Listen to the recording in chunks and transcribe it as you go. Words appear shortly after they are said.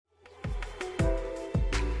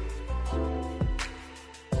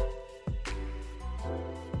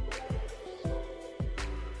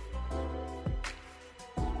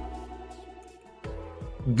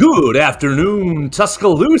Good afternoon,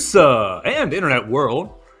 Tuscaloosa and Internet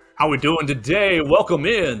World. How we doing today? Welcome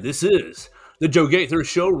in. This is the Joe Gaither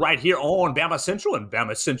Show right here on Bama Central and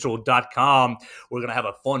BamaCentral.com. We're going to have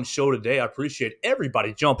a fun show today. I appreciate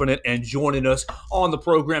everybody jumping in and joining us on the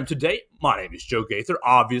program today. My name is Joe Gaither.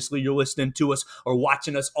 Obviously, you're listening to us or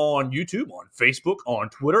watching us on YouTube, on Facebook, on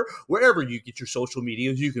Twitter, wherever you get your social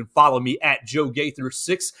media. You can follow me at Joe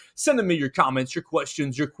Gaither6. Sending me your comments, your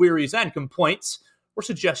questions, your queries, and complaints or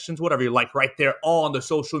suggestions, whatever you like, right there on the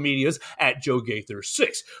social medias at Joe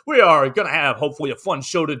Gaither6. We are going to have, hopefully, a fun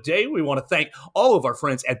show today. We want to thank all of our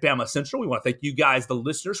friends at Bama Central. We want to thank you guys, the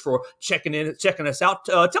listeners, for checking us out.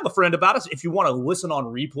 Tell a friend about us. If you want to listen on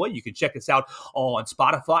replay, you can check us out on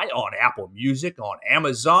Spotify, on Apple Music, on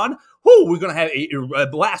Amazon. We're going to have a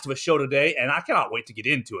blast of a show today, and I cannot wait to get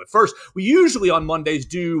into it. First, we usually on Mondays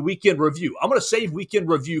do weekend review. I'm going to save weekend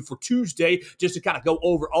review for Tuesday just to kind of go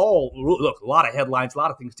over a lot of headlines, a lot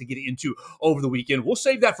of things to get into over the weekend. We'll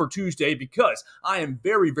save that for Tuesday because I am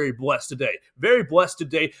very, very blessed today. Very blessed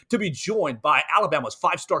today to be joined by Alabama's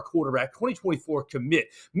five-star quarterback, 2024 commit,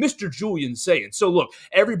 Mr. Julian Sayin. So look,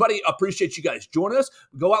 everybody, appreciate you guys joining us.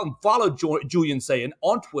 Go out and follow Julian Sayin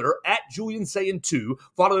on Twitter at Julian Sayin2.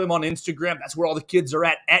 Follow him on Instagram. That's where all the kids are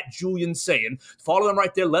at Julian Sayin. Follow him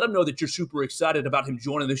right there. Let him know that you're super excited about him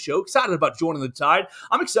joining the show, excited about joining the Tide.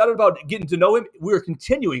 I'm excited about getting to know him. We're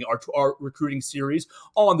continuing our recruiting series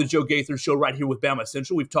on the Joe Gaither Show right here with Bama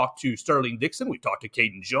Central. We've talked to Sterling Dixon. We've talked to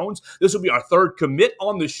Caden Jones. This will be our third commit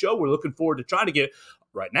on the show. We're looking forward to trying to get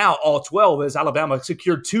right now all 12 as Alabama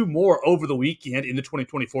secured two more over the weekend in the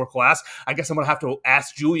 2024 class. I guess I'm going to have to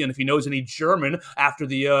ask Julian if he knows any German after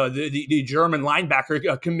the German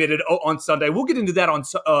linebacker committed on Sunday. We'll get into that on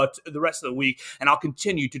the rest of the week, and I'll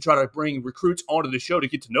continue to try to bring recruits onto the show to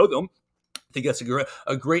get to know them. I think that's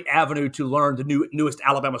a great avenue to learn the newest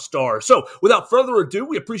Alabama stars. So without further ado,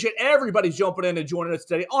 we appreciate everybody jumping in and joining us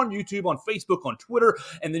today on YouTube, on Facebook, on Twitter,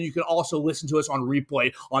 and then you can also listen to us on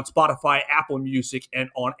replay on Spotify, Apple Music, and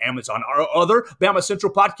on Amazon. Our other Bama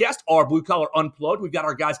Central podcast are Blue Collar Unplugged. We've got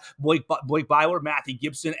our guys Blake Byler, Matthew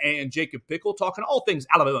Gibson, and Jacob Pickle talking all things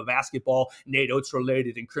Alabama basketball, Nate Oates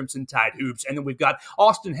related, and Crimson Tide hoops. And then we've got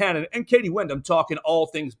Austin Hannon and Katie Wyndham talking all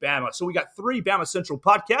things Bama. So we got three Bama Central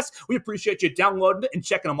podcasts. We appreciate you downloading it and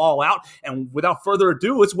checking them all out. And without further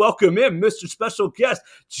ado, let's welcome in Mr. Special Guest,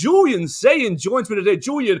 Julian Sayin joins me today.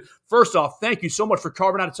 Julian, first off, thank you so much for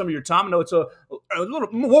carving out some of your time. I know it's a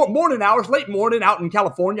little morning hours, late morning out in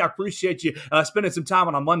California. I appreciate you spending some time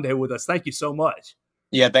on a Monday with us. Thank you so much.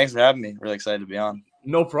 Yeah, thanks for having me. Really excited to be on.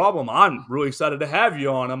 No problem. I'm really excited to have you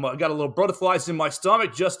on. I got a little butterflies in my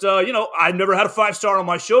stomach. Just, I've never had a 5-star on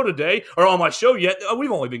my show today, or on my show yet.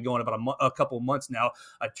 We've only been going about a couple of months now.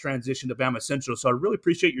 I transitioned to Bama Central, so I really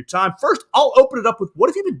appreciate your time. First, I'll open it up with, what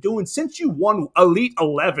have you been doing since you won Elite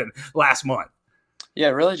 11 last month? Yeah,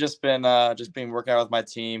 really just been working out with my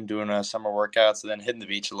team, doing summer workouts, and then hitting the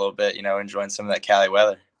beach a little bit, enjoying some of that Cali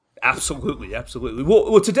weather. Absolutely.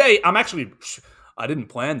 Well, today I didn't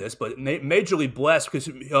plan this, but majorly blessed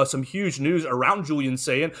because some huge news around Julian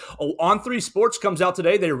Sayin. On3 Sports comes out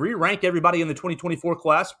today. They re-rank everybody in the 2024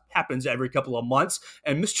 class. Happens every couple of months.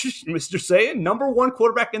 And Mr. Sayin, number one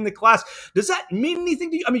quarterback in the class. Does that mean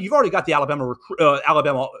anything to you? I mean, you've already got the Alabama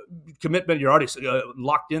commitment. You're already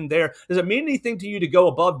locked in there. Does it mean anything to you to go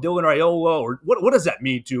above Dylan Raiola? Or what does that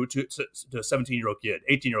mean to a 17-year-old kid,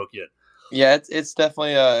 18-year-old kid? Yeah, it's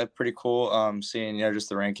definitely pretty cool seeing just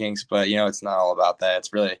the rankings, but it's not all about that.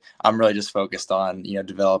 I'm really just focused on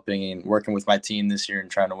developing and working with my team this year and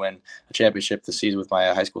trying to win a championship this season with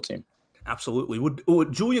my high school team. Absolutely.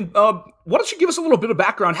 Julian, why don't you give us a little bit of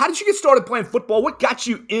background? How did you get started playing football? What got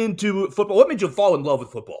you into football? What made you fall in love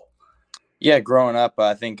with football? Yeah, growing up,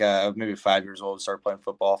 I think I was maybe 5 years old, started playing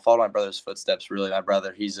football. Followed my brother's footsteps, really. My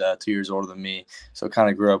brother, he's 2 years older than me, so kind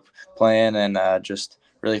of grew up playing and just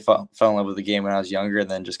really fell in love with the game when I was younger, and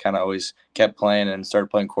then just kind of always kept playing and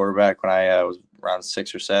started playing quarterback when I was around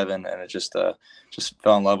 6 or 7, and it just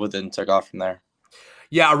fell in love with it and took off from there.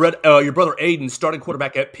 Yeah, I read your brother Aiden starting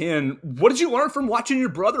quarterback at Penn. What did you learn from watching your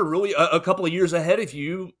brother really a couple of years ahead of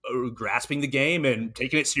you, grasping the game and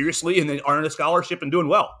taking it seriously and then earning a scholarship and doing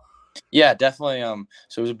well? Yeah, definitely.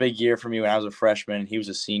 So it was a big year for me when I was a freshman. He was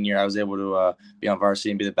a senior. I was able to be on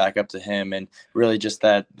varsity and be the backup to him, and really just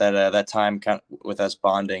that time kind of with us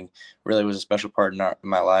bonding really was a special part in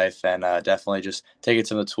my life. And definitely just taking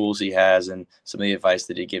some of the tools he has and some of the advice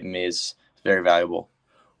that he given me is very valuable.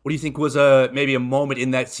 What do you think was maybe a moment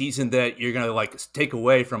in that season that you're gonna take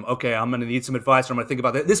away from? Okay, I'm gonna need some advice, or I'm gonna think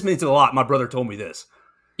about that. This means a lot. My brother told me this.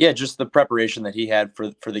 Yeah, just the preparation that he had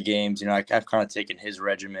for the games. I've kind of taken his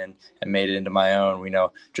regimen and made it into my own.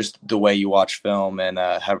 Just the way you watch film and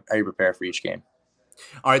how you prepare for each game.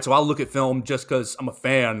 All right, so I'll look at film just because I'm a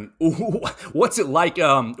fan. What's it like?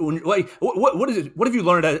 What is it? What have you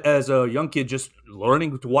learned as a young kid? Just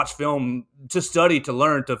learning to watch film, to study, to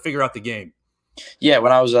learn, to figure out the game. Yeah,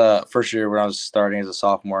 when I was first year, when I was starting as a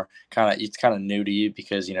sophomore, it's kind of new to you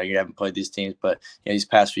because you haven't played these teams. But these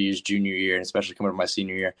past few years, junior year, and especially coming to my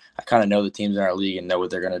senior year, I kind of know the teams in our league and know what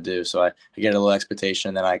they're going to do. So I get a little expectation,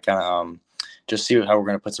 and then I kind of just see how we're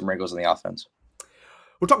going to put some wrinkles in the offense.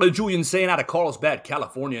 We're talking to Julian Sayin out of Carlsbad,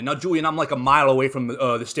 California. Now, Julian, I'm like a mile away from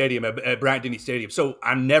the stadium at Bryant Denny Stadium, so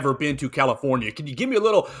I've never been to California. Can you give me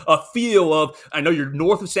a feel of? I know you're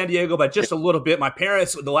north of San Diego, but just a little bit. My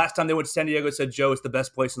parents, the last time they went to San Diego, said, "Joe, it's the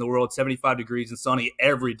best place in the world. 75 degrees and sunny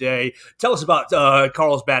every day." Tell us about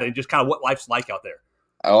Carlsbad and just kind of what life's like out there.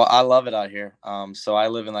 Oh, I love it out here. So I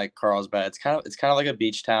live in like Carlsbad. It's kind of like a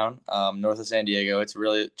beach town, north of San Diego. It's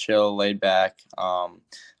really chill, laid back.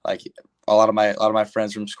 Like a lot of my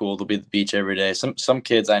friends from school, they'll be at the beach every day. Some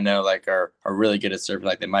kids I know like are really good at surfing.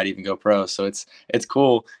 Like they might even go pro. So it's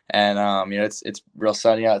cool. And it's real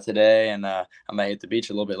sunny out today. And I might hit the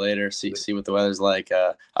beach a little bit later. See what the weather's like.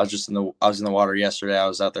 I was in the water yesterday. I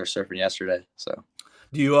was out there surfing yesterday. So.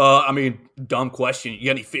 Do you? Dumb question. You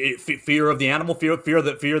got any fear of the animal? Fear of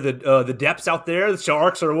the depths out there, the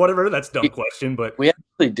sharks or whatever? That's a dumb question, but we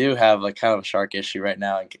actually do have like kind of a shark issue right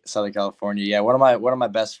now in Southern California. Yeah, one of my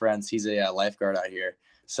best friends, he's a lifeguard out here,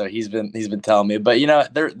 so he's been telling me. But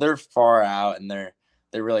they're far out and they're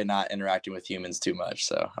really not interacting with humans too much,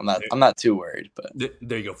 so I'm not too worried. But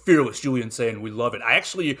there you go, fearless Julian Sayin, we love it. I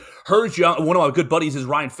actually heard you. One of my good buddies is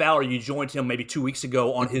Ryan Fowler. You joined him maybe 2 weeks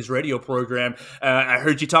ago on his radio program. I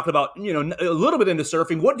heard you talking about a little bit into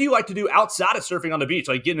surfing. What do you like to do outside of surfing on the beach,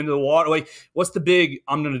 like getting into the water? Like, what's the big?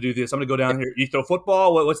 I'm going to do this. I'm going to go down here. You throw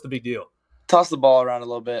football. What's the big deal? Toss the ball around a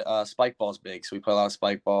little bit. Spike ball's big, so we play a lot of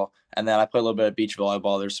spike ball, and then I play a little bit of beach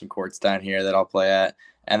volleyball. There's some courts down here that I'll play at,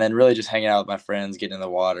 and then really just hanging out with my friends, getting in the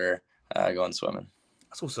water. Going swimming.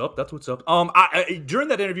 That's what's up. That's what's up. During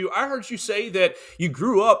that interview, I heard you say that you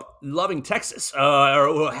grew up loving Texas,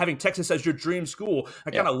 or having Texas as your dream school.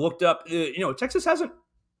 I kind of looked up. Texas hasn't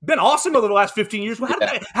been awesome over the last 15 years.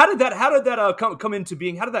 How did that come into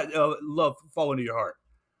being? How did that love fall into your heart?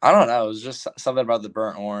 I don't know. It was just something about the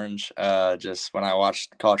burnt orange. Just when I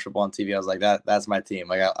watched college football on TV, I was like, that's my team.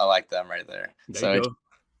 Like I like them right there. So it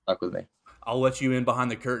stuck with me. I'll let you in behind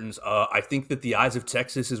the curtains. I think that "The Eyes of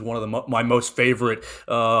Texas" is one of my most favorite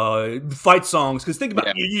fight songs. Because think about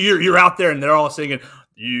it, you're out there and they're all singing,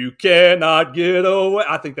 "You cannot get away."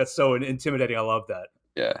 I think that's so intimidating. I love that.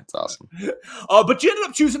 Yeah, it's awesome. But you ended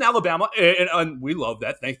up choosing Alabama, and we love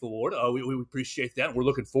that. Thank the Lord. We appreciate that. We're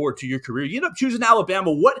looking forward to your career. You ended up choosing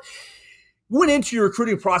Alabama. What went into your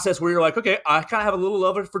recruiting process where you're like, okay, I kind of have a little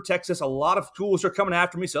love for Texas. A lot of schools are coming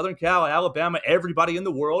after me. Southern Cal, Alabama, everybody in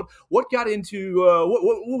the world. What got into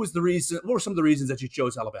what was the reason? What were some of the reasons that you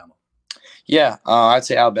chose Alabama? Yeah, I'd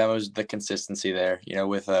say Alabama was the consistency there.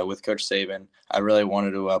 With Coach Saban, I really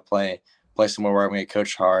wanted to play somewhere where I'm going to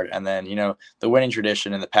coach hard, and then the winning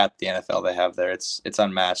tradition and the path to the NFL they have there, it's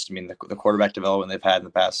unmatched. I mean, the quarterback development they've had in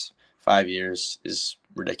the past 5 years is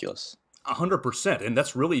ridiculous. 100%, and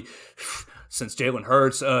that's really since Jalen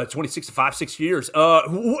Hurts, 26 to 5-6 years.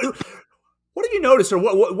 What have you noticed, or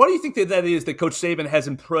what do you think that is that Coach Saban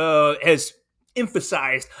has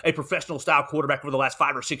emphasized a professional style quarterback for the last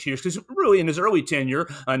 5 or 6 years? Because really in his early tenure,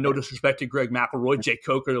 no disrespect to Greg McElroy, Jay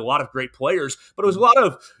Coker, a lot of great players, but it was a lot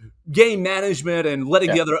of game management and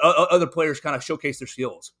letting the other players kind of showcase their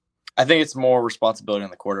skills. I think it's more responsibility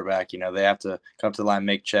on the quarterback. They have to come up to the line,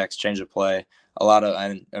 make checks, change the play,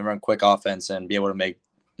 and run quick offense and be able to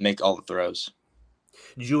make all the throws.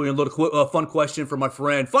 Julian, a little fun question for my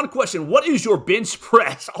friend. Fun question. What is your bench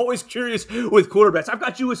press? Always curious with quarterbacks. I've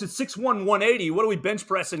got you as at 6'1", 180. What are we bench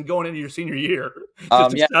pressing going into your senior year?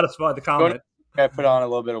 Just to satisfy the comment. I put on a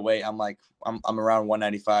little bit of weight. I'm around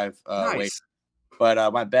 195 nice. Weight.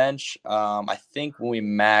 But my bench, I think when we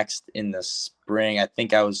maxed in the spring, I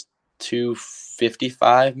think I was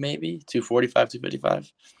 255 maybe, 245,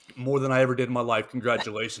 255. More than I ever did in my life.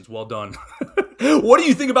 Congratulations. Well done. What do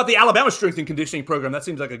you think about the Alabama strength and conditioning program? That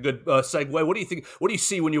seems like a good segue. What do you think? What do you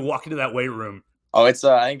see when you walk into that weight room? Oh, it's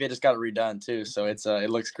I think they just got it redone too. So it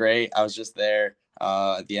looks great. I was just there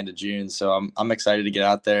at the end of June. So I'm excited to get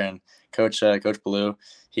out there and Coach Ballou.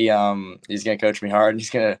 He's gonna coach me hard and he's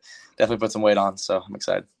gonna definitely put some weight on. So I'm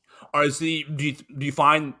excited. Do you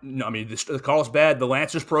find, the Carlsbad, the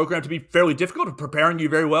Lancers program to be fairly difficult, preparing you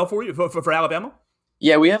very well for Alabama?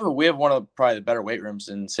 Yeah, we have one of probably the better weight rooms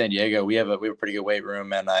in San Diego. We have a pretty good weight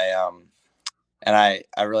room, and I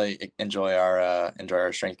really enjoy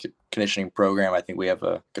our strength conditioning program. I think we have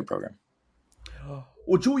a good program.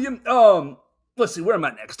 Well, Julian, let's see, where am I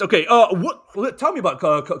next? Okay, tell me about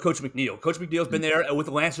Coach McNeil. Coach McNeil's been there with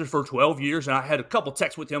the Lancers for 12 years, and I had a couple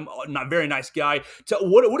texts with him. Not very nice guy.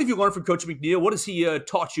 What have you learned from Coach McNeil? What has he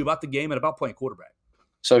taught you about the game and about playing quarterback?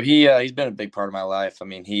 So he's been a big part of my life. I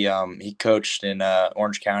mean, he coached in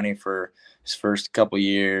Orange County for his first couple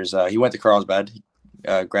years. He went to Carlsbad. He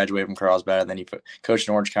graduated from Carlsbad, and then he coached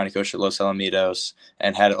in Orange County, coached at Los Alamitos,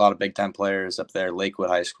 and had a lot of big time players up there, Lakewood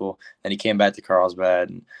High School. Then he came back to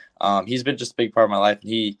Carlsbad, and he's been just a big part of my life.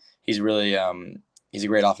 And he's really he's a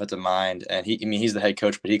great offensive mind, and he's the head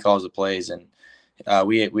coach, but he calls the plays, and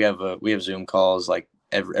we have Zoom calls like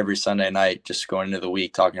every Sunday night, just going into the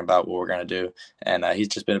week, talking about what we're going to do. And he's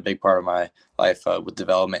just been a big part of my life with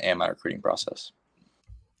development and my recruiting process.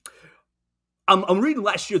 I'm reading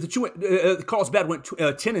last year that you went. Carlsbad went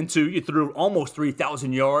 10-2. You threw almost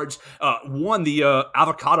 3,000 yards. Won the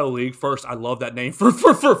Avocado League first. I love that name for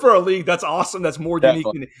a league. That's awesome. That's more unique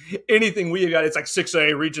than anything we got. It's like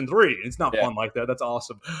 6A Region 3. It's not fun like that. That's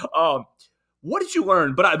awesome. What did you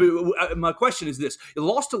learn? But my question is this: you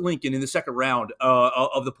lost to Lincoln in the second round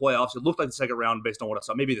of the playoffs. It looked like the second round based on what I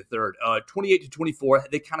saw, maybe the third.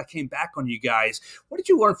 28-24. They kind of came back on you guys. What did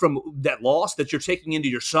you learn from that loss that you're taking into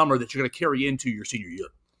your summer that you're going to carry into your senior year?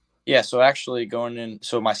 Yeah, so actually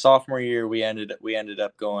so my sophomore year we ended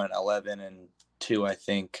up going 11-2, I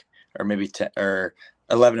think, or maybe 10 or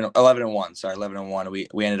 11-1. Sorry, 11-1.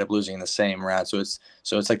 We ended up losing in the same round. So it's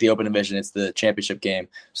like the open division. It's the championship game.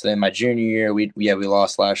 So then my junior year, we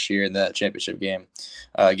lost last year in the championship game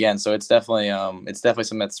again. So it's definitely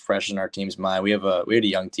something that's fresh in our team's mind. We had a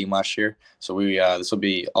young team last year, so this will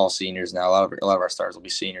be all seniors now. A lot of our stars will be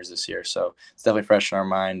seniors this year. So it's definitely fresh in our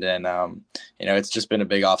mind, and it's just been a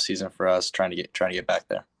big off season for us trying to get back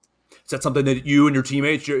there. Is that something that you and your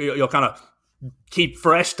teammates you'll kind of keep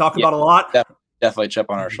fresh, talk about a lot? Definitely chip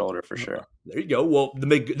on our shoulder for sure. There you go. Well, the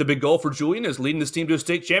big goal for Julian is leading this team to a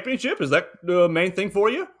state championship. Is that the main thing for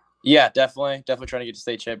you? Yeah, definitely trying to get to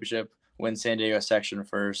state championship, win San Diego section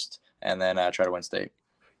first, and then try to win state.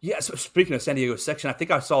 Yeah, so speaking of San Diego section, I think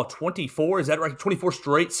I saw 24. Is that right? 24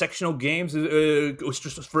 straight sectional games was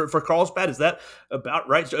just for Carlsbad. Is that about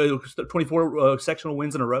right? 24 sectional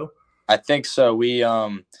wins in a row. I think so. We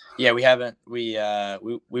hadn't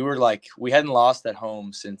lost at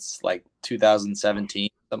home since like 2017,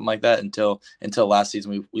 something like that, until last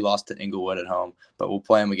season. We lost to Inglewood at home, but we'll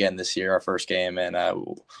play them again this year, our first game, and I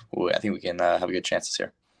think we can have a good chance this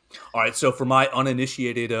year. All right, so for my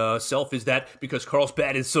uninitiated self, is that because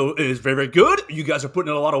Carlsbad is very, very good? You guys are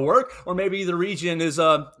putting in a lot of work, or maybe the region is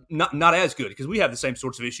not as good? Because we have the same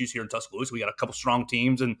sorts of issues here in Tuscaloosa. We got a couple strong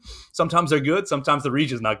teams, and sometimes they're good, sometimes the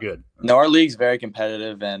region's not good. No, our league's very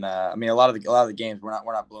competitive, and a lot of the games we're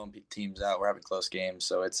not blowing teams out. We're having close games,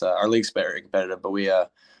 so it's our league's very competitive. But we've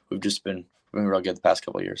just been real good the past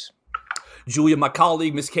couple of years. Julia, my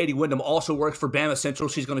colleague, Miss Katie Wyndham, also works for Bama Central.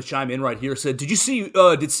 She's going to chime in right here. Said, did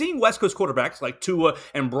seeing West Coast quarterbacks like Tua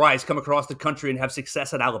and Bryce come across the country and have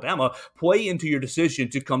success at Alabama play into your decision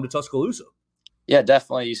to come to Tuscaloosa? Yeah,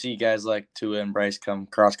 definitely. You see guys like Tua and Bryce come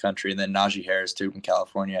cross country, and then Najee Harris too from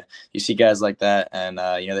California. You see guys like that, and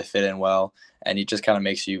they fit in well, and it just kind of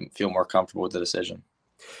makes you feel more comfortable with the decision.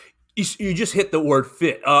 You just hit the word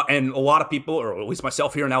fit, and a lot of people, or at least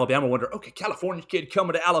myself here in Alabama, wonder, okay, California kid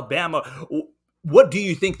coming to Alabama, what do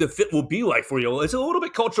you think the fit will be like for you? It's a little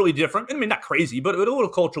bit culturally different. I mean, not crazy, but a little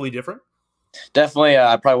culturally different. Definitely,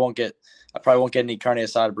 I probably won't get any carne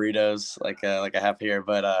asada burritos like I have here,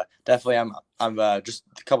 but definitely, I'm just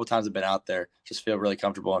a couple times I've been out there, just feel really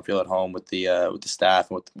comfortable and feel at home with the staff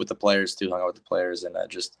and with the players too. Hung out with the players and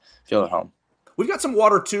just feel at home. We've got some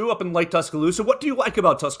water, too, up in Lake Tuscaloosa. What do you like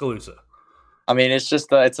about Tuscaloosa? I mean, it's just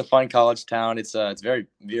it's a fun college town. It's very,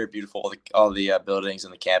 very beautiful, all the buildings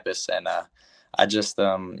and the campus. And I just,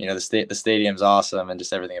 the stadium's awesome and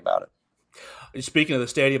just everything about it. Speaking of the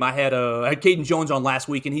stadium, I had Caden Jones on last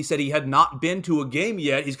week, and he said he had not been to a game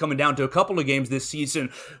yet. He's coming down to a couple of games this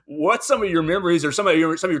season. What's some of your memories or some of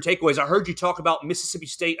your takeaways? I heard you talk about Mississippi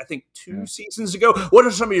State, I think, 2 seasons ago. What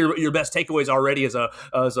are some of your best takeaways already as a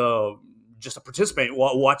just a participant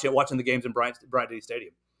watching the games in Bryant-Denny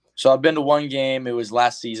Stadium? So I've been to one game. It was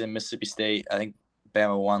last season, Mississippi State. I think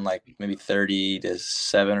Bama won like maybe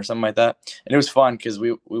 30-7 or something like that, and it was fun because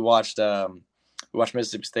we watched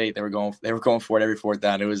Mississippi State. They were going for it every fourth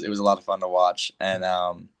down. It was a lot of fun to watch, and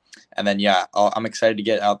then I'm excited to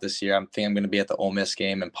get out this year. I'm going to be at the Ole Miss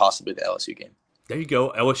game and possibly the LSU game. There you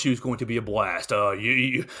go. LSU is going to be a blast.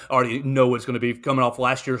 You already know what's going to be coming off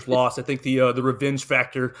last year's loss. I think the revenge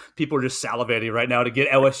factor. People are just salivating right now to get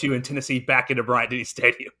LSU and Tennessee back into Bryant-Denny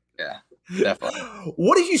Stadium. Yeah, definitely.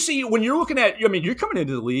 What did you see when you're looking at? I mean, you're coming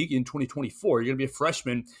into the league in 2024. You're going to be a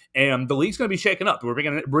freshman, and the league's going to be shaken up. We're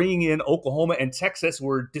bringing in Oklahoma and Texas.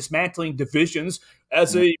 We're dismantling divisions.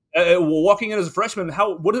 As a walking in as a freshman,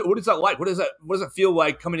 what is that like? What does it feel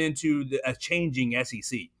like coming into a changing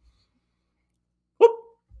SEC? Whoop.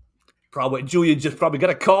 Probably Julian just probably got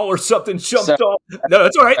a call or something jumped off. No,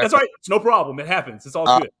 that's all right. That's all right. It's no problem. It happens. It's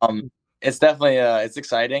all good. It's definitely it's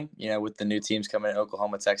exciting, with the new teams coming in,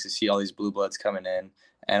 Oklahoma, Texas, see all these blue bloods coming in,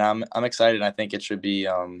 and I'm excited. I think it should be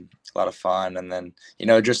a lot of fun, and then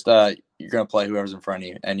just you're gonna play whoever's in front of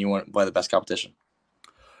you, and you want to play the best competition.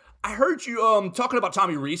 I heard you talking about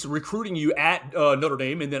Tommy Rees recruiting you at Notre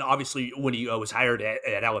Dame, and then obviously when he was hired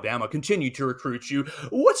at Alabama, continued to recruit you.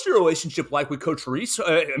 What's your relationship like with Coach Rees?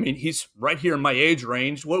 I mean, he's right here in my age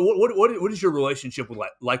range. What is your relationship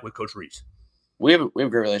like with Coach Rees? We have a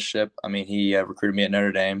great relationship. I mean, he recruited me at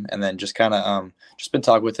Notre Dame, and then just kind of just been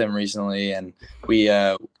talking with him recently, and we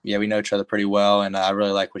know each other pretty well, and I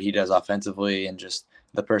really like what he does offensively and just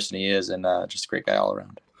the person he is, and just a great guy all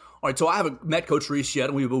around. All right, so I haven't met Coach Rees yet,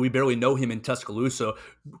 and we barely know him in Tuscaloosa.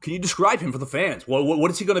 Can you describe him for the fans?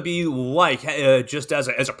 What is he going to be like, just as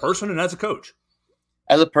a person and as a coach?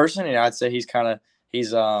 As a person, I'd say he's funny.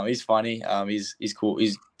 He's cool.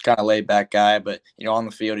 He's kind of laid back guy, but on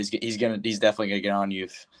the field, he's definitely gonna get on you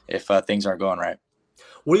if things aren't going right.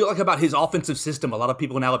 What do you like about his offensive system? A lot of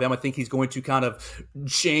people in Alabama think he's going to kind of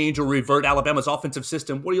change or revert Alabama's offensive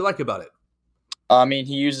system. What do you like about it? I mean,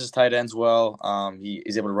 he uses tight ends well. He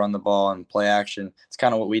is able to run the ball and play action. It's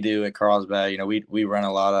kind of what we do at Carlsbad. We run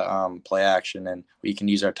a lot of play action, and we can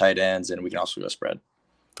use our tight ends, and we can also go spread.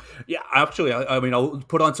 Yeah, actually, I mean, I'll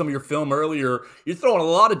put on some of your film earlier. You're throwing a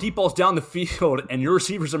lot of deep balls down the field, and your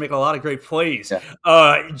receivers are making a lot of great plays.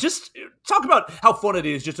 Yeah. Just talk about how fun it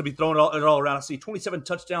is just to be throwing it all around. I see 27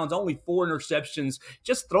 touchdowns, only 4 interceptions,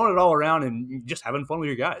 just throwing it all around and just having fun with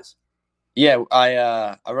your guys. Yeah,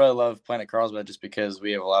 I really love playing at Carlsbad just because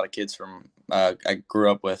we have a lot of kids from I grew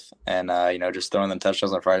up with, and just throwing them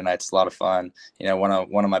touchdowns on Friday nights is a lot of fun. One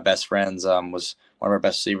of my best friends was one of our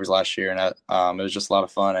best receivers last year, and it was just a lot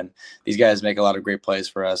of fun. And these guys make a lot of great plays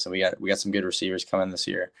for us, and we got some good receivers coming this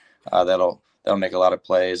year that'll make a lot of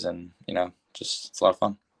plays, and just it's a lot of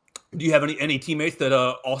fun. Do you have any teammates that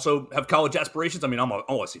also have college aspirations? I mean, I'm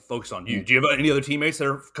obviously focused on you. Do you have any other teammates that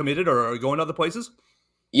are committed or are going to other places?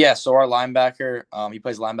 Yeah, so our linebacker, he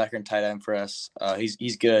plays linebacker and tight end for us.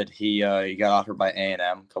 He's good. He got offered by A&M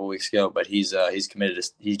a couple weeks ago, but he's committed.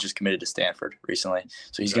 He's just committed to Stanford recently,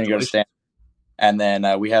 so he's going to go to Stanford. And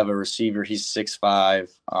then we have a receiver. He's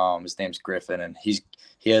 6'5". His name's Griffin, and he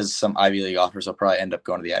has some Ivy League offers. He'll probably end up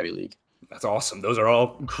going to the Ivy League. That's awesome. Those are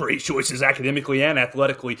all great choices academically and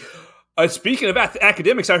athletically. Speaking of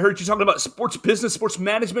academics, I heard you talking about sports business, sports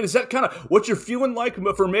management. Is that kind of what you're feeling like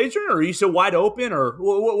for majoring, or are you still wide open, or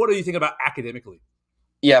what are you thinking about academically?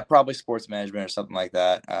 Yeah, probably sports management or something like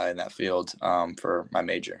that in that field for my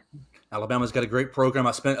major. Alabama's got a great program.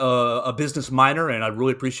 I spent a business minor, and I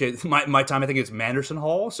really appreciate my time. I think it's Manderson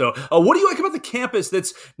Hall. So, what do you like about the campus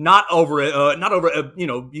that's not over?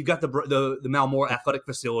 You got the Malmore athletic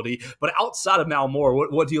facility, but outside of Malmore,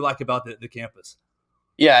 what do you like about the campus?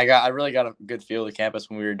 Yeah, I really got a good feel of the campus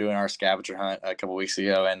when we were doing our scavenger hunt a couple weeks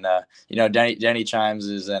ago, and Denny Chimes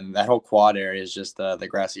is, and that whole quad area is just the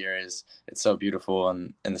grassy areas. It's so beautiful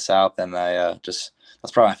in the south, and that's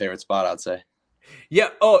probably my favorite spot, I'd say. Yeah.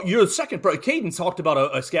 Your second, Caden talked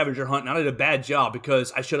about a scavenger hunt, and I did a bad job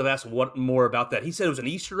because I should have asked what more about that. He said it was an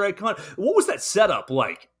Easter egg hunt. What was that setup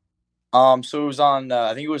like? So it was on.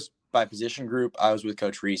 I think it was by position group. I was with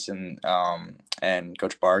Coach Rees and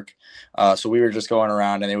Coach Bark. So we were just going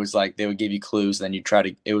around, and it was like they would give you clues, and then you try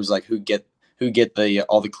to. It was like who get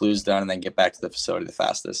all the clues done, and then get back to the facility the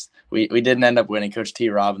fastest. We didn't end up winning. Coach T.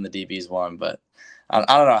 Rob and the DBs won, but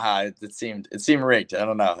I don't know how it seemed rigged. I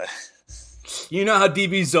don't know. You know how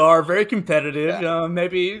DBs are, very competitive. Yeah.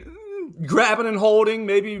 Maybe grabbing and holding,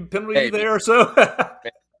 maybe penalty there or so.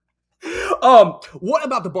 What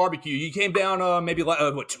about the barbecue? You came down maybe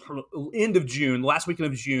end of June, last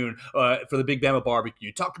weekend of June, for the Big Bama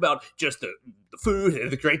barbecue. Talk about just the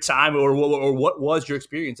food, the great time, or what was your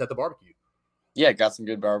experience at the barbecue? Yeah, got some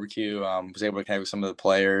good barbecue. Was able to connect with some of the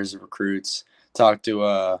players, recruits. Talked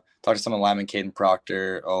to some of the linemen, Caden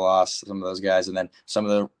Proctor, Olas, some of those guys, and then some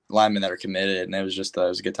of the linemen that are committed, and it was just it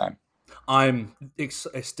was a good time. I'm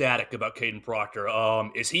ecstatic about Caden Proctor.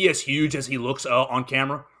 Is he as huge as he looks on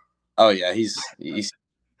camera? Oh yeah, he's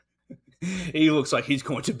He looks like he's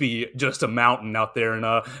going to be just a mountain out there.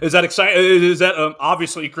 And is that exciting? Is that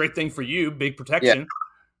obviously a great thing for you? Big Yeah, protection.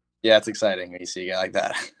 yeah, it's exciting when you see a guy like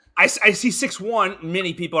that. I see 6'1".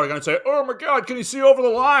 Many people are going to say, "Oh my God, can you see over the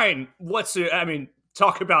line?" What's it? I mean,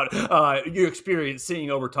 talk about your experience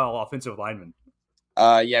seeing over tall offensive linemen.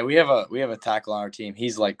 Yeah, we have a tackle on our team.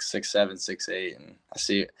 He's like 6'7", 6'8", and I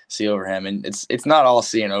see over him, and it's not all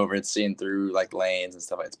seeing over. It's seeing through like lanes and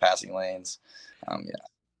stuff. It's passing lanes. Yeah,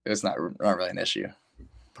 it's not really an issue.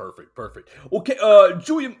 Perfect. Okay,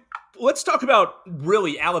 Julian, let's talk about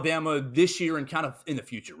really Alabama this year and kind of in the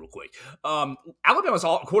future, real quick. Alabama's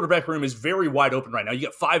quarterback room is very wide open right now. You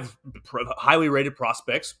got five highly rated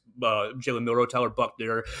prospects: Jalen Milroe, Tyler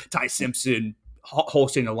Buckner, Ty Simpson,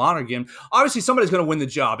 Holstein, and Lonergan. Obviously, somebody's going to win the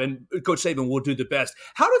job, and Coach Saban will do the best.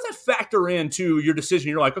 How does that factor into your decision?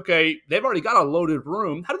 You're like, okay, they've already got a loaded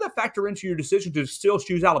room. How did that factor into your decision to still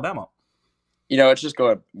choose Alabama? It's just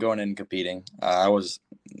going in and competing. I was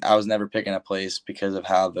never picking a place because of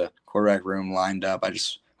how the quarterback room lined up. I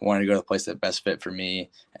just wanted to go to the place that best fit for me,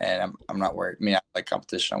 and I'm not worried. I mean, I like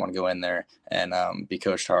competition. I want to go in there and be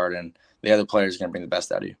coached hard, and the other players are going to bring the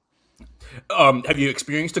best out of you. Have you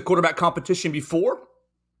experienced a quarterback competition before?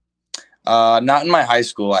 Not in my high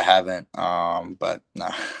school, I haven't. But no.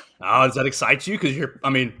 Oh, does that excite you? Because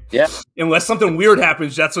Yeah, unless something weird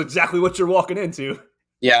happens, that's exactly what you're walking into.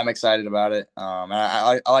 yeah, I'm excited about it. And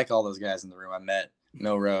I like all those guys in the room. I met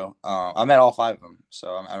Milroe. I met all five of them,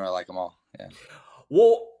 so I really like them all. Yeah.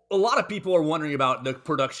 Well, a lot of people are wondering about the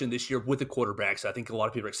production this year with the quarterbacks. I think a lot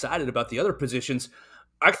of people are excited about the other positions.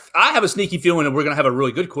 I have a sneaky feeling that we're going to have a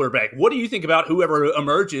really good quarterback. What do you think about whoever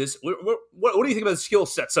emerges? What do you think about the skill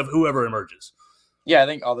sets of whoever emerges? Yeah, I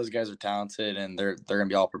think all those guys are talented, and they're going to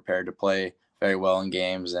be all prepared to play very well in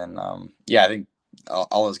games. And yeah, I think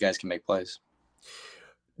all those guys can make plays.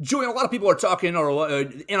 Julian, a lot of people are talking, or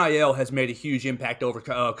NIL has made a huge impact over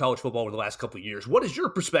college football over the last couple of years. What is your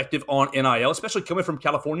perspective on NIL, especially coming from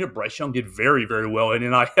California? Bryce Young did very, very well in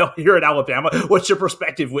NIL here at Alabama. What's your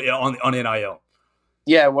perspective on NIL?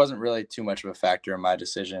 Yeah, it wasn't really too much of a factor in my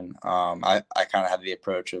decision. I kind of had the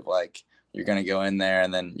approach of like, you're going to go in there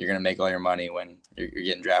and then you're going to make all your money when you're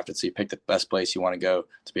getting drafted. So you pick the best place you want to go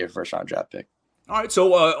to be a first-round draft pick. All right,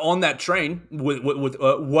 so on that train, with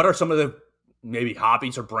what are some of the maybe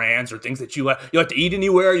hobbies or brands or things that you like to eat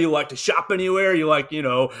anywhere, you like to shop anywhere, you like you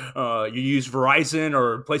use Verizon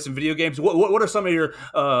or play some video games? What are some of your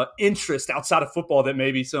interests outside of football that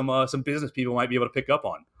maybe some business people might be able to pick up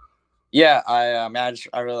on? Yeah, I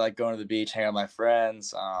really like going to the beach, hanging out with my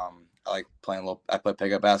friends. I like I play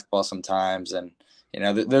pickup basketball sometimes, and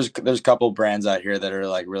there's a couple brands out here that are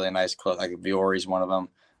like really nice clothes. Like Viori's one of them.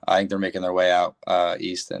 I think they're making their way out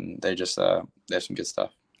east, and they have some good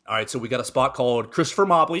stuff. All right, so we got a spot called Christopher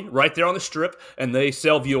Mobley right there on the strip, and they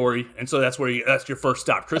sell Viore, and so that's your first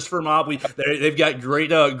stop. Christopher Mobley, they've got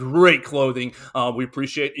great clothing. We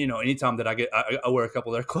appreciate anytime that I wear a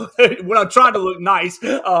couple of their clothes when I'm trying to look nice,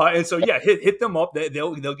 and so yeah, hit them up.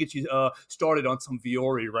 They'll get you started on some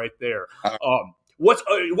Viore right there. What's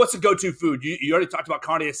a go-to food? You already talked about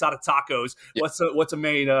carne asada tacos. Yeah. What's a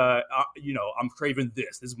main? I'm craving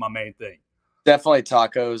this. This is my main thing. Definitely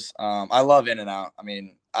tacos. I love In-N-Out. I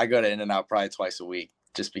mean, I go to In-N-Out probably twice a week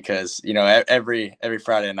just because every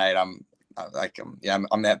Friday night I'm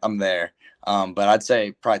there. But I'd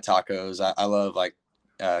say probably tacos. I love like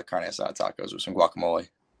carne asada tacos with some guacamole.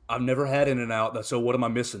 I've never had In-N-Out, so what am I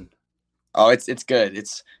missing? Oh, it's good.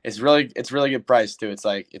 It's really good price too. It's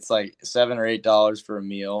like $7 or $8 for a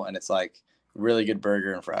meal, and it's like really good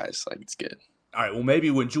burger and fries. Like it's good. All right. Well, maybe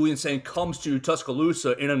when Julian Sayin comes to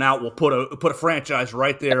Tuscaloosa, In-N-Out will put a franchise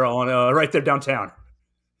right there right there downtown.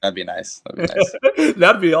 That'd be nice. That'd be nice.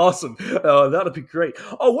 That'd be awesome. That'd be great.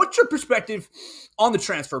 Oh, what's your perspective on the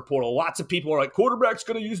transfer portal? Lots of people are like, quarterback's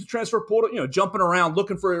going to use the transfer portal, jumping around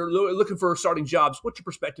looking for starting jobs. What's your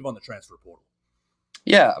perspective on the transfer portal?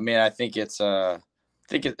 Yeah, I mean, I think it's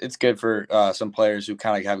good for some players who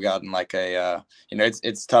kind of have gotten like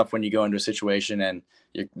it's tough when you go into a situation and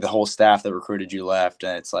the whole staff that recruited you left,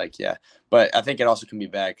 and it's like, yeah. But I think it also can be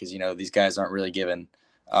bad because these guys aren't really given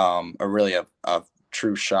a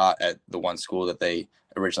true shot at the one school that they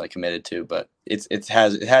originally committed to. But it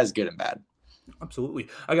has good and bad. Absolutely.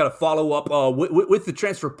 I got to follow up with the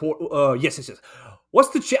transfer portal. Yes. What's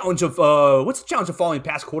the challenge of following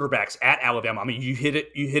past quarterbacks at Alabama? I mean, you hit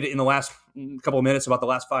it in the last couple of minutes about the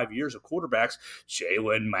last 5 years of quarterbacks,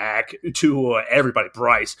 Jalen, Mack, to everybody,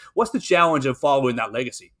 Bryce. What's the challenge of following that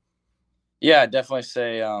legacy? Yeah, I'd definitely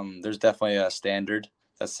say there's definitely a standard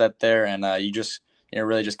that's set there, and you just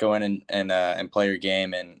really just go in and play your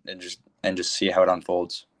game and just see how it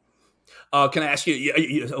unfolds. Can I ask you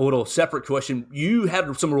a little separate question? You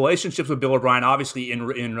had some relationships with Bill O'Brien, obviously in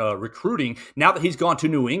recruiting. Now that he's gone to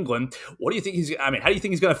New England, what do you think he's? I mean, how do you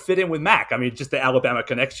think he's going to fit in with Mac? I mean, just the Alabama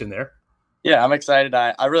connection there. Yeah, I'm excited.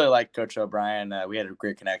 I really like Coach O'Brien. We had a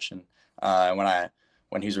great connection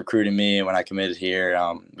when he was recruiting me and when I committed here.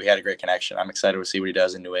 We had a great connection. I'm excited to see what he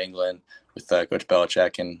does in New England with Coach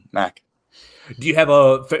Belichick and Mac. Do you have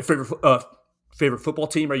a favorite football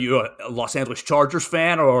team? Are you a Los Angeles Chargers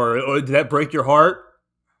fan, or did that break your heart?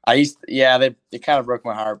 They kind of broke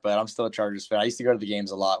my heart, but I'm still a Chargers fan. I used to go to the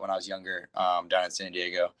games a lot when I was younger, down in San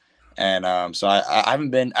Diego, and so I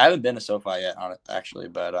haven't been to SoFi yet, actually,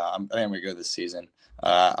 but I think I'm gonna go this season.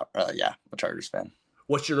 Yeah, I'm a Chargers fan.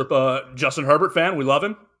 What's your Justin Herbert fan? We love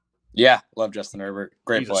him. Yeah, love Justin Herbert.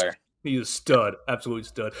 Great player. He's a stud, absolute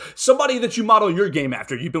stud. Somebody that you model your game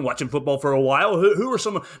after. You've been watching football for a while. Who are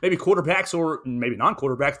some maybe quarterbacks or maybe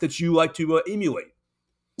non-quarterbacks that you like to emulate?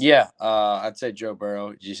 Yeah, I'd say Joe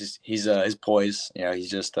Burrow. He's his poise. You know, he's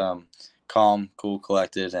just calm, cool,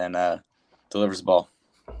 collected, and delivers the ball.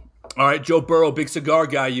 All right, Joe Burrow, big cigar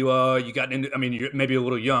guy. You got into. I mean, you're maybe a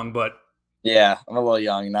little young, but yeah, I'm a little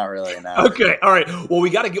young. Not really now. Okay, all right. Well,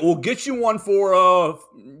 we'll get you one for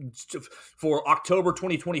October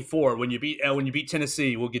 2024 when you beat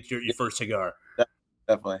Tennessee. We'll get your first cigar.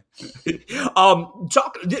 Definitely.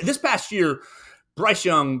 This past year, Bryce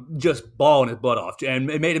Young just balling his butt off and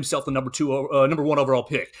made himself the number one overall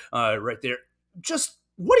pick right there. Just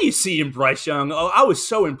what do you see in Bryce Young? I was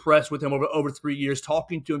so impressed with him over 3 years,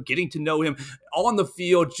 talking to him, getting to know him on the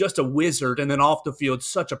field, just a wizard, and then off the field,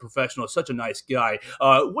 such a professional, such a nice guy.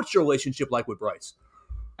 What's your relationship like with Bryce?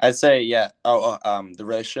 I'd say, yeah. The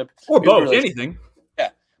relationship or both, anything. Yeah,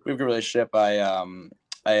 we have a good relationship.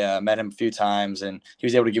 I met him a few times, and he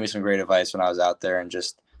was able to give me some great advice when I was out there, and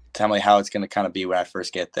just tell me how it's going to kind of be when I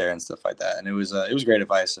first get there and stuff like that. And it was great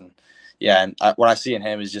advice. And yeah, and what I see in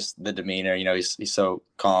him is just the demeanor. You know, he's so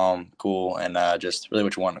calm, cool, and just really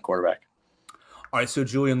what you want in a quarterback. All right, so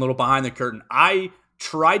Julian, a little behind the curtain. I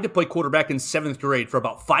tried to play quarterback in 7th grade for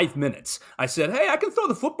about 5 minutes. I said, hey, I can throw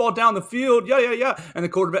the football down the field. Yeah. And the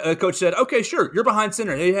coach said, okay, sure, you're behind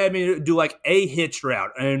center. They had me do like a hitch route,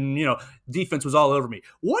 and, defense was all over me.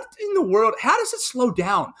 What in the world? How does it slow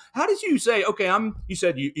down? How did you say, okay, you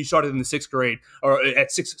said you started in the 6th grade or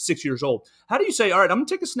at 6 years old. How do you say, all right, I'm going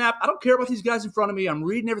to take a snap. I don't care about these guys in front of me. I'm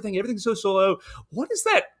reading everything. Everything's so slow. What is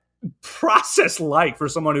that process like for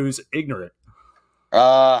someone who's ignorant?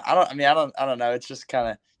 I don't know. It's just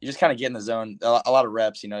you just kind of get in the zone. A lot of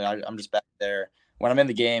reps, I'm just back there. When I'm in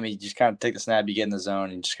the game, you just kind of take the snap, you get in the zone,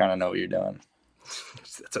 and you just kind of know what you're doing.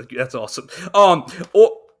 That's awesome.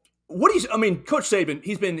 Coach Saban,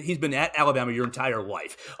 he's been at Alabama your entire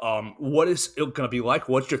life. What is it going to be like?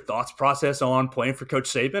 What's your thoughts process on playing for Coach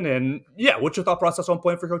Saban? And yeah, what's your thought process on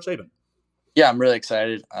playing for Coach Saban? Yeah, I'm really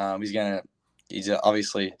excited. He's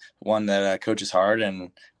obviously one that coaches hard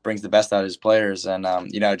and brings the best out of his players. And,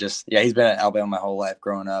 he's been at Alabama my whole life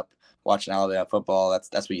growing up, watching Alabama football.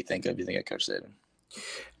 That's what you think of. You think of Coach Saban.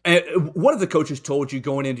 And what have the coaches told you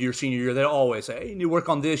going into your senior year? They always say, hey, you need to work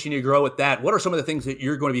on this, you need to grow at that. What are some of the things that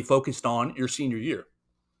you're going to be focused on your senior year?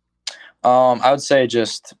 I would say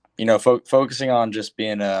just, focusing on just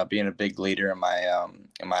being a big leader on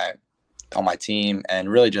my team, and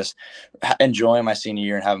really just enjoying my senior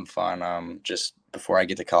year and having fun just before I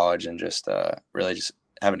get to college, and just really just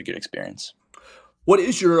having a good experience. What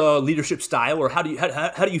is your leadership style, or how do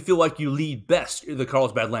you feel like you lead best the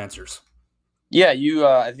Carlsbad Lancers? Yeah,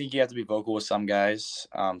 I think you have to be vocal with some guys.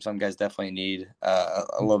 Some guys definitely need a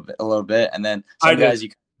little bit, and then some guys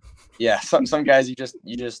some guys you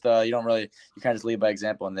don't really, you kind of just lead by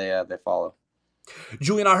example, and they follow.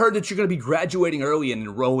 Julian, I heard that you're going to be graduating early and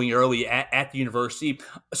enrolling early at the university.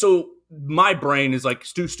 So my brain is like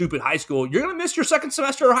stupid high school. You're going to miss your second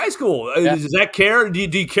semester of high school. Yeah. Does that care? Do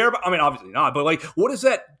you care about? I mean, obviously not. But like, what does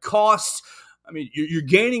that cost? I mean, you're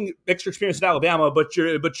gaining extra experience in Alabama, but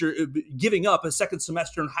you're giving up a second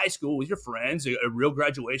semester in high school with your friends, a real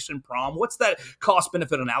graduation, prom. What's that cost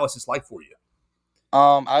benefit analysis like for you?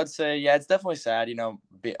 I would say, yeah, it's definitely sad.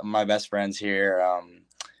 My best friends here.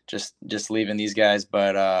 Just leaving these guys,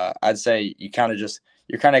 but I'd say you're kind of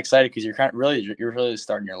excited because you're really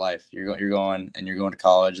starting your life. You're going to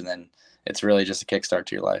college, and then it's really just a kickstart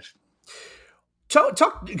to your life.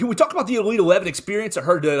 Can we talk about the Elite 11 experience? I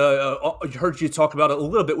heard you talk about it a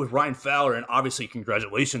little bit with Ryan Fowler, and obviously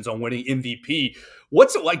congratulations on winning MVP.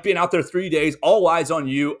 What's it like being out there 3 days, all eyes on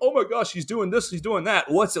you? Oh my gosh, he's doing this, he's doing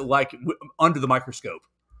that. What's it like under the microscope?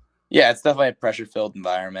 Yeah, it's definitely a pressure-filled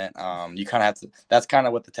environment. You kind of have to. That's kind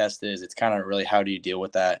of what the test is. It's kind of really how do you deal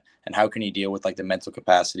with that, and how can you deal with like the mental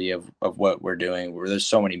capacity of what we're doing. Where there's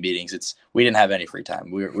so many meetings, we didn't have any free time.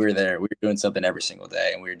 We were there. We were doing something every single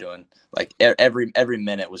day, and we were doing like every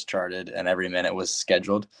minute was charted and every minute was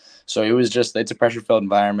scheduled. So it's a pressure-filled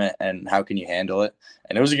environment, and how can you handle it?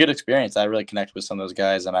 And it was a good experience. I really connected with some of those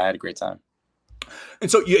guys, and I had a great time. And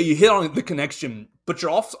so you hit on the connection, but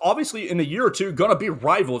you're obviously in a year or two going to be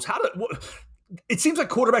rivals. It seems like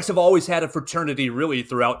quarterbacks have always had a fraternity really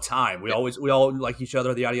throughout time. We all like each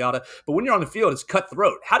other, the yada yada. But when you're on the field, it's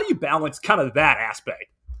cutthroat. How do you balance kind of that aspect?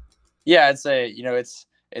 Yeah, I'd say it's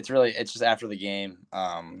just after the game.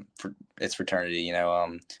 It's fraternity.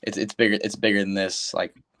 It's bigger than this.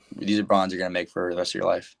 Like these are bonds you're gonna make for the rest of your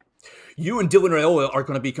life. You and Dylan Raiola are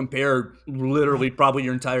going to be compared literally probably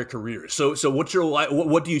your entire career. So what's your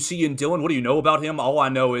what do you see in Dylan? What do you know about him? All I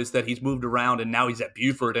know is that he's moved around and now he's at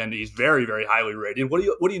Buford and he's very, very highly rated. What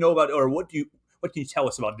do you know about, or what can you tell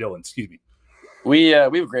us about Dylan? Excuse me. We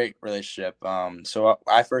have a great relationship. So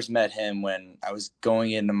I first met him when I was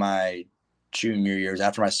going into my junior years,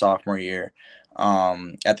 after my sophomore year,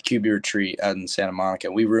 at the QB retreat out in Santa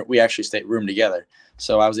Monica. We actually stayed room together,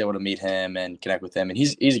 so I was able to meet him and connect with him. And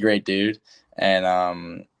he's a great dude,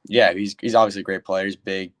 and yeah, he's obviously a great player. He's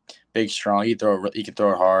big, strong. He can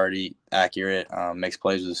throw it hard. He accurate. Makes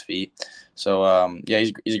plays with his feet. So yeah,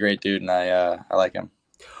 he's a great dude, and I like him.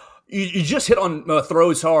 You just hit on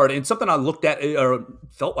throws hard, and something I looked at or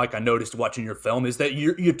felt like I noticed watching your film is that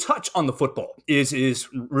your touch on the football is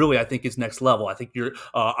really, I think, is next level. I think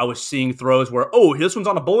I was seeing throws where, oh, this one's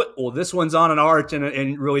on a bullet, or this one's on an arch,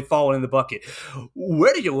 and really falling in the bucket.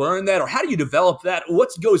 Where do you learn that, or how do you develop that? What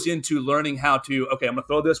goes into learning how to, okay, I'm going to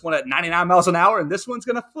throw this one at 99 miles an hour, and this one's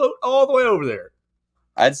going to float all the way over there?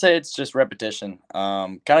 I'd say it's just repetition.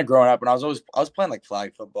 Kind of growing up, and I was playing like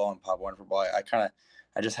flag football and Pop Warner football.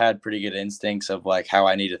 I just had pretty good instincts of like how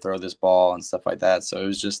I need to throw this ball and stuff like that. So it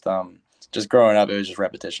was just growing up. It was just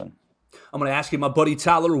repetition. I'm going to ask you my buddy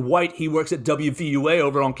Tyler White. He works at WVUA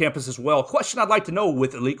over on campus as well. Question I'd like to know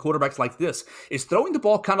with elite quarterbacks like this is throwing the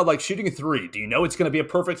ball kind of like shooting a three. Do you know it's going to be a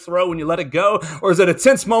perfect throw when you let it go, or is it a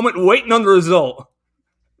tense moment waiting on the result?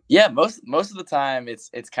 Yeah, most of the time it's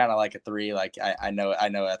kind of like a three. Like I know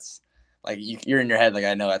that's like you're in your head like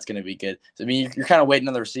I know that's going to be good. So I mean you're kind of waiting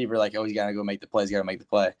on the receiver like oh he's got to go make the play. He's got to make the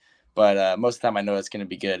play. But most of the time I know it's going to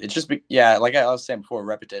be good. It's just yeah, like I was saying before,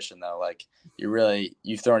 repetition though. Like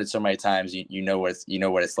you've thrown it so many times, you know what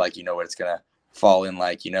it's like. You know what it's going to fall in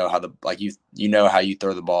like. You know how you know how you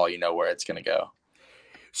throw the ball. You know where it's going to go.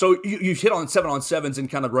 So you hit on 7-on-7s and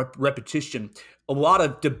kind of repetition. A lot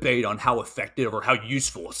of debate on how effective or how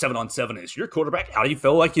useful 7-on-7 is. You're a quarterback. How do you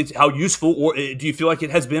feel like how useful, or do you feel like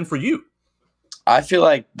it has been for you? I feel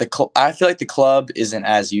like the club isn't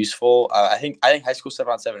as useful. I think high school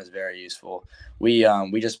 7-on-7 is very useful. We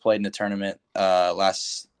just played in a tournament 2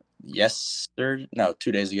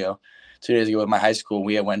 days ago. 2 days ago with my high school.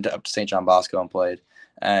 We went up to St. John Bosco and played.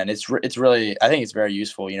 And it's really, I think it's very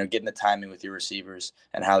useful, getting the timing with your receivers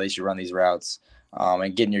and how they should run these routes,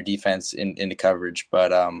 and getting your defense into coverage.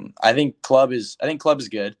 But I think club is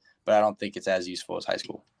good, but I don't think it's as useful as high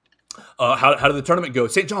school. How did the tournament go?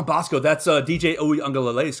 St. John Bosco, that's DJ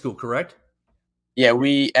Oyeungalele's school, correct? Yeah,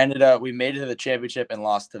 we made it to the championship and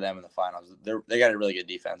lost to them in the finals. They got a really good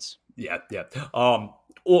defense. Yeah.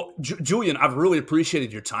 Well, Julian, I've really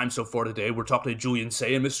appreciated your time so far today. We're talking to Julian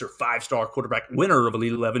Sayin, Mr. 5-star quarterback, winner of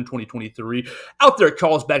Elite 11 2023, out there at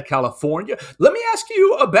Carlsbad, California. Let me ask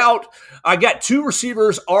you about, I got 2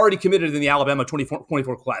 receivers already committed in the Alabama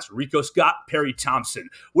 24 class, Rico Scott, Perry Thompson.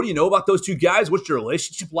 What do you know about those 2 guys? What's your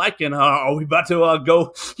relationship like? And are we about to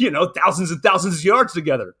go, thousands and thousands of yards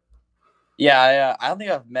together? Yeah, I don't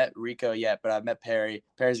think I've met Rico yet, but I've met Perry.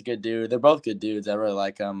 Perry's a good dude. They're both good dudes. I really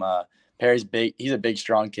like them. Perry's big. He's a big,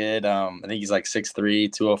 strong kid. I think he's like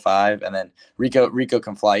 6'3", 205. And then Rico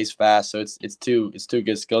can fly. He's fast. So it's two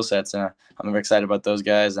good skill sets. And I'm very excited about those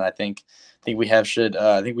guys. And I think we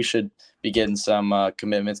should be getting some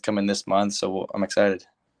commitments coming this month. So I'm excited.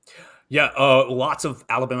 Yeah, lots of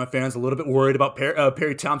Alabama fans a little bit worried about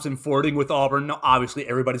Perry Thompson flirting with Auburn. Obviously,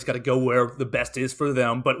 everybody's got to go where the best is for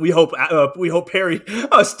them, but we hope Perry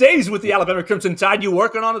stays with the Alabama Crimson Tide. You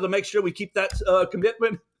working on it to make sure we keep that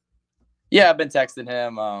commitment? Yeah, I've been texting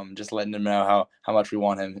him, just letting him know how much we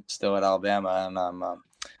want him still at Alabama, and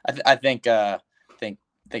I think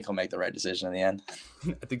think he'll make the right decision in the end.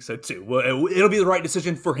 I think so too. Well, it'll be the right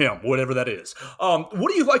decision for him, whatever that is. What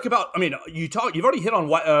do you like about? I mean, you've already hit on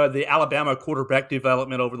the Alabama quarterback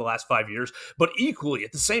development over the last 5 years, but equally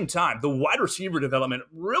at the same time, the wide receiver development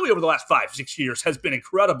really over the last 5-6 years has been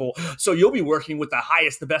incredible. So you'll be working with the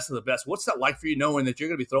highest, the best of the best. What's that like for you, knowing that you're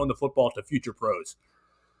going to be throwing the football to future pros?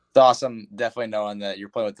 It's awesome, definitely knowing that you're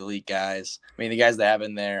playing with elite guys. I mean, the guys they have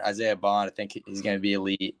in there, Isaiah Bond, I think he's going to be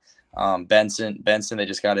elite. Benson, they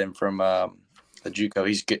just got him from the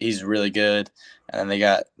JUCO. He's really good. And then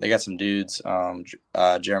they got some dudes.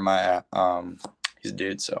 Jeremiah, he's a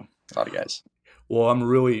dude. So a lot of guys. Well,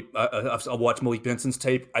 I've watched Malik Benson's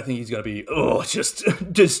tape. I think he's going to be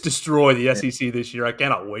just destroy the SEC this year. I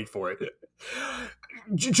cannot wait for it.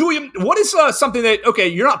 Julian, what is something that, okay,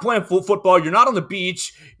 you're not playing full football, you're not on the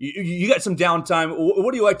beach, you got some downtime.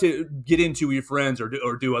 What do you like to get into with your friends or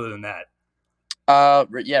do other than that?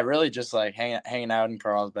 Yeah, really just like hanging out in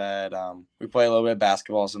Carlsbad. We play a little bit of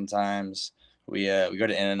basketball sometimes. We go to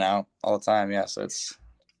In-N-Out all the time. Yeah, so it's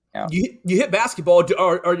you hit basketball.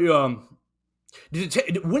 Are you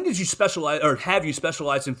when did you specialize, or have you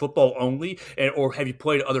specialized in football only, or have you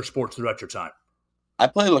played other sports throughout your time? I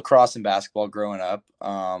played lacrosse and basketball growing up.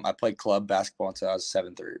 I played club basketball until I was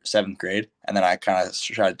seventh grade, and then I kind of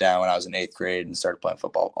shut it down when I was in 8th grade and started playing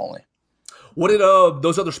football only. What did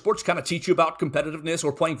those other sports kind of teach you about competitiveness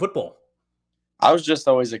or playing football? I was just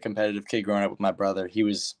always a competitive kid growing up with my brother.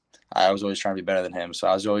 I was always trying to be better than him, so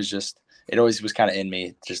I was always it always was kind of in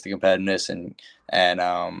me, just the competitiveness, and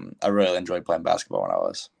I really enjoyed playing basketball when I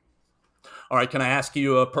was. All right, can I ask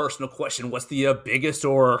you a personal question? What's the biggest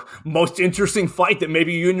or most interesting fight that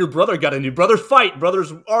maybe you and your brother got into? Brothers fight,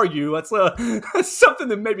 brothers argue. That's something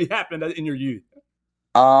that maybe happened in your youth.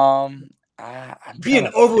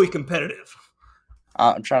 Being overly competitive.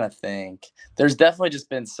 I'm trying to think. There's definitely just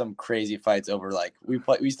been some crazy fights over, like we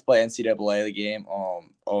used to play NCAA the game.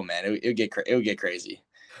 Oh man, it would get crazy.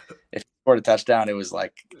 If you scored a touchdown, it was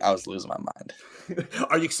like I was losing my mind.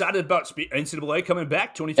 Are you excited about NCAA coming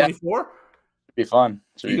back 2024? Yeah. It'd be fun.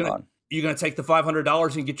 Be fun. You gonna take the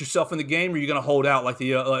 $500 and get yourself in the game, or are you gonna hold out like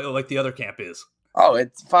the other camp is? Oh,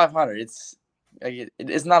 it's $500.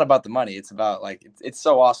 It's not about the money. It's about it's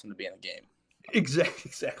so awesome to be in the game.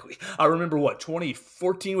 Exactly. I remember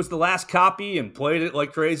 2014 was the last copy and played it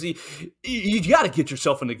like crazy. You got to get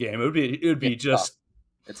yourself in the game. It would be just.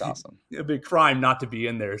 It's awesome. It'd be a crime not to be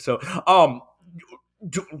in there. So,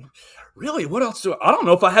 really, what else I don't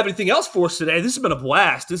know if I have anything else for us today. This has been a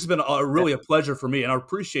blast. This has been really a pleasure for me, and I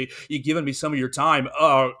appreciate you giving me some of your time.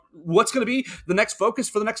 What's going to be the next focus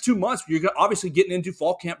for the next 2 months? You're obviously getting into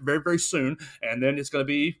fall camp very, very soon, and then it's going to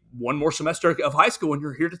be one more semester of high school, and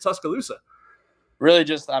you're here to Tuscaloosa. Really,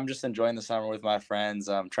 I'm just enjoying the summer with my friends.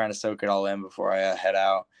 I'm trying to soak it all in before I head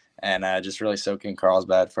out, and just really soak in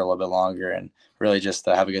Carlsbad for a little bit longer, and really just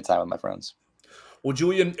have a good time with my friends. Well,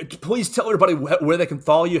 Julian, please tell everybody where they can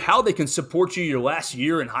follow you, how they can support you your last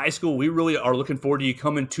year in high school. We really are looking forward to you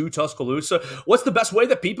coming to Tuscaloosa. What's the best way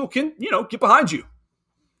that people can, get behind you?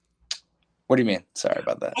 What do you mean? Sorry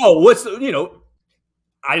about that. Oh,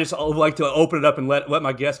 I just like to open it up and let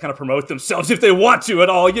my guests kind of promote themselves if they want to at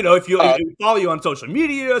all. If you follow you on social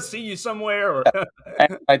media, see you somewhere, or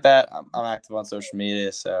like that. I'm active on social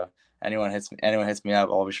media, so anyone hits me up,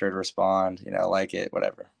 I'll be sure to respond. Like it,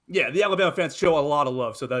 whatever. Yeah, the Alabama fans show a lot of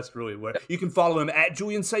love, so that's really what you can follow him at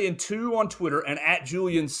Julian Sayin 2 on Twitter and at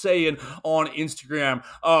Julian Sayin on Instagram.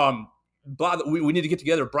 We need to get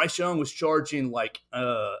together. Bryce Young was charging like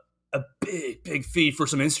a big fee for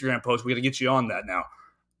some Instagram posts. We got to get you on that now.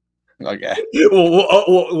 Okay.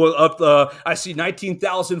 Well, I see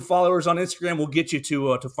 19,000 followers on Instagram. We'll get you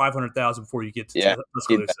to 500,000 before you get to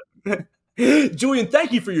Tuscaloosa. Julian,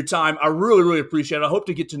 thank you for your time. I really, really appreciate it. I hope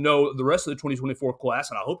to get to know the rest of the 2024 class,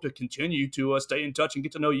 and I hope to continue to stay in touch and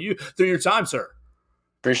get to know you through your time, sir.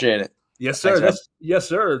 Appreciate it. Yes, sir. Yes,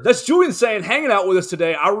 sir. That's Julian Sayin hanging out with us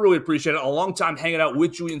today. I really appreciate it. A long time hanging out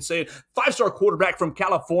with Julian Sayin, 5-star quarterback from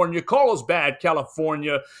California, Carlsbad,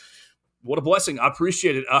 California. What a blessing. I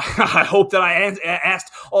appreciate it. I hope that I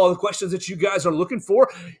asked all the questions that you guys are looking for.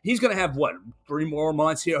 He's going to have, 4 more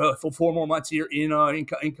months here in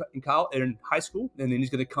high school, and then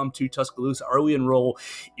he's going to come to Tuscaloosa, early enroll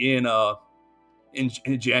in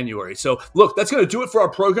in January. So, look, that's going to do it for our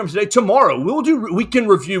program today. Tomorrow, we'll do weekend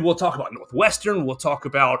review. We'll talk about Northwestern. We'll talk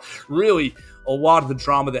about really a lot of the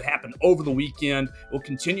drama that happened over the weekend. We'll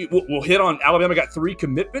continue. We'll hit on Alabama. Got 3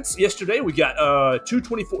 commitments yesterday. We got 2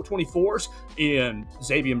 24s in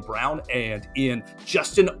Xavier Brown and in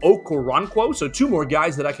Justin Okoronkwo. So 2 more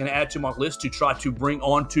guys that I can add to my list to try to bring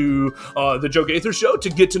on to the Joe Gaither Show to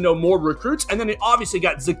get to know more recruits. And then we obviously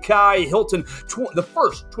got Zakai Hilton, the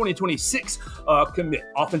first 2026 commit,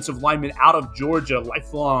 offensive lineman out of Georgia,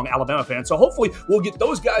 lifelong Alabama fan. So hopefully we'll get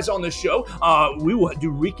those guys on the show. We will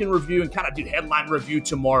do weekend review and kind of do headline review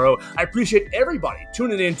tomorrow. I appreciate everybody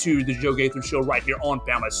tuning into the Joe Gaither Show right here on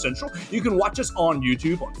Bama Central. You can watch us on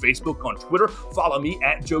YouTube, on Facebook, on Twitter. Follow me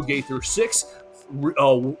at Joe Gaither6.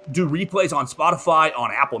 Do replays on Spotify,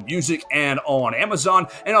 on Apple Music, and on Amazon.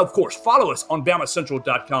 And of course, follow us on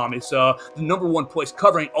BamaCentral.com. It's the #1 place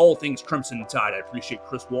covering all things Crimson Tide. I appreciate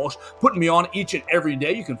Chris Walsh putting me on each and every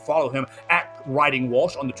day. You can follow him at Writing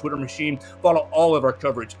Walsh on the Twitter machine. Follow all of our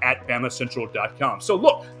coverage at BamaCentral.com. So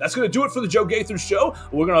look, that's going to do it for the Joe Gaither Show.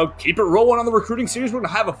 We're going to keep it rolling on the recruiting series. We're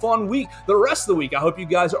going to have a fun week the rest of the week. I hope you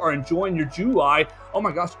guys are enjoying your July. Oh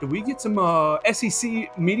my gosh, did we get some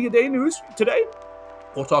SEC Media Day news today?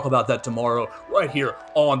 We'll talk about that tomorrow right here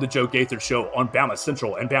on the Joe Gaither Show on Bama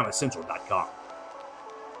Central and BamaCentral.com.